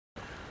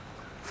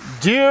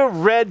Dear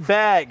Red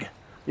Bag,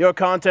 your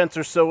contents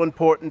are so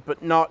important,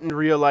 but not in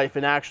real life,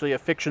 and actually a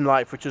fiction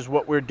life, which is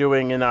what we're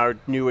doing in our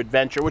new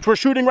adventure, which we're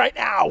shooting right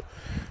now.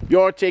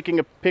 You're taking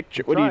a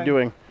picture. What are you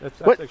doing?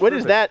 What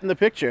is that in the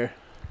picture?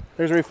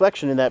 There's a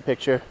reflection in that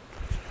picture.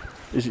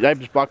 Did I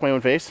just block my own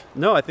face?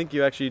 No, I think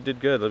you actually did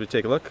good. Let me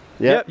take a look.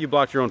 Yep. Yep, you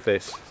blocked your own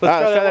face.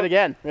 Let's try that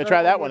again. I'm going to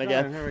try that one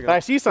again. Here we go. But I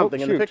see something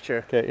in the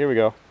picture. Okay, here we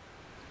go.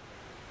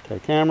 Okay,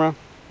 camera.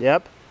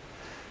 Yep.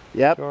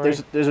 Yep. Jory.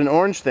 There's an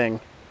orange thing.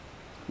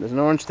 There's an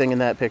orange thing in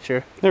that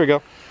picture. There we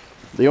go.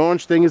 The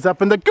orange thing is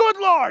up in the good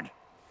Lord!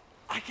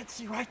 I can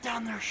see right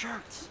down their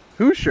shirts.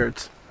 Whose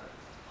shirts?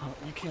 Oh,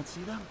 you can't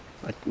see them?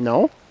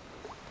 No.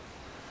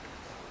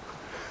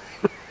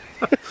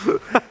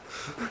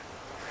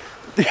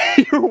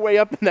 You're way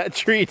up in that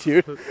tree,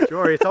 dude.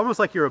 Jory, it's almost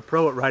like you're a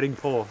pro at riding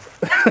pole.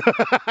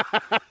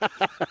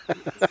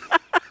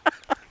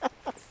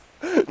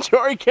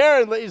 Jory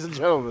Caron, ladies and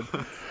gentlemen.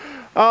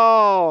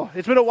 Oh,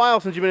 it's been a while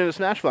since you've been in a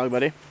Smashvlog,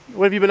 buddy.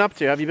 What have you been up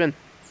to? How have you been?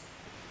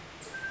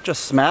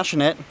 Just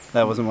smashing it.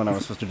 That wasn't when I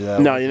was supposed to do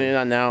that. No,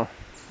 not now.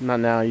 Not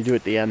now. You do it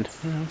at the end.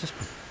 Just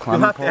You'll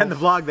climbing have to end the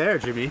vlog there,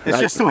 Jimmy. It's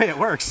just the way it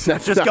works.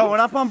 That's just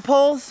going up on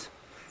poles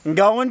and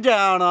going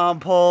down on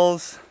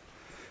poles.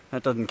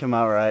 That doesn't come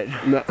out right.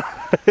 No,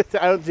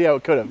 I don't see how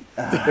it could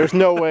have. There's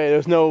no way.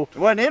 There's no. It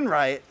went in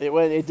right. It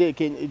went. It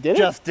did. It did.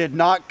 Just did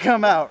not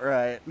come out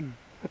right.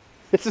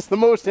 This is the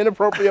most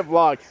inappropriate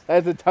vlog.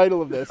 That's the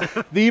title of this.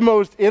 The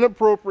most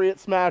inappropriate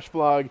Smash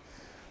vlog.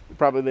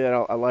 Probably that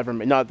I'll ever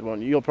make. Not the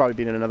one. You'll probably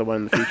be in another one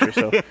in the future.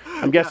 So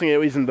I'm guessing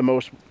it isn't the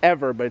most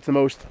ever, but it's the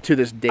most to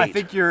this date. I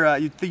think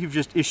you've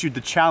just issued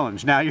the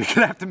challenge. Now you're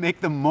gonna have to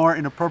make them more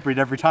inappropriate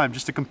every time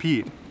just to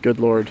compete. Good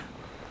Lord.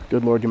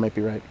 Good Lord, you might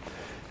be right.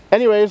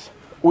 Anyways,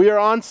 we are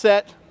on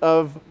set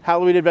of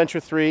Halloween Adventure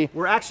 3.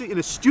 We're actually in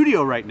a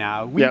studio right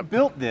now. We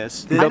built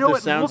this. I know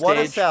it looks, What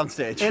a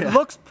soundstage. It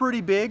looks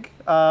pretty big,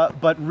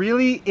 but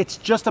really it's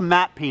just a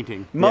matte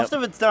painting. Most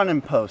of it's done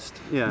in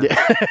post. Yeah.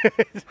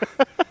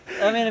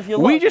 I mean, if you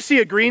look, we just see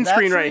a green that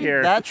screen tree, right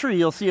here. That tree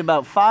you'll see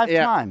about 5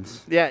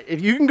 times. Yeah,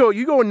 if you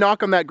go and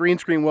knock on that green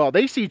screen wall.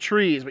 They see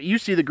trees, but you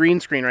see the green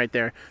screen right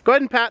there. Go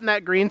ahead and pat in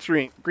that green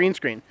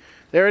screen.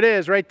 There it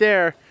is, right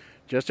there.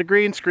 Just a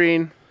green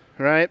screen,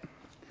 right?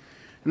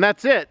 And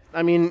that's it.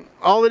 I mean,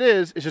 all it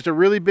is just a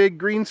really big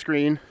green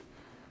screen,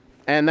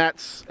 and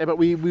that's. But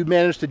we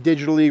managed to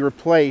digitally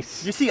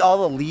replace. You see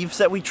all the leaves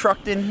that we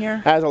trucked in here?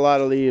 Has a lot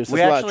of leaves.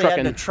 We actually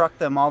had to truck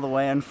them all the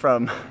way in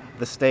from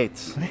the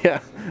States. Yeah,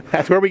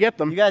 that's where we get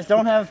them. You guys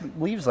don't have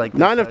leaves like this.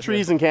 Not enough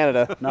trees in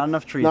Canada. Not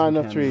enough trees. Not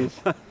enough trees.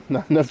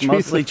 Not enough trees.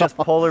 Mostly just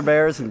polar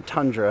bears and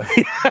tundra.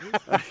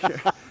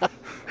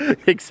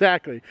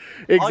 Exactly.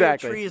 All your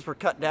trees were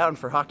cut down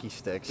for hockey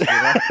sticks. You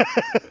know?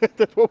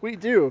 That's what we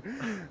do.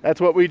 That's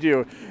what we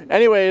do.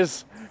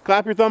 Anyways,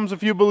 clap your thumbs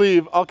if you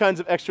believe. All kinds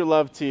of extra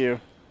love to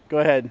you. Go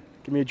ahead.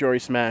 Give me a Jory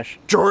smash.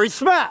 Jory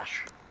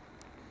smash!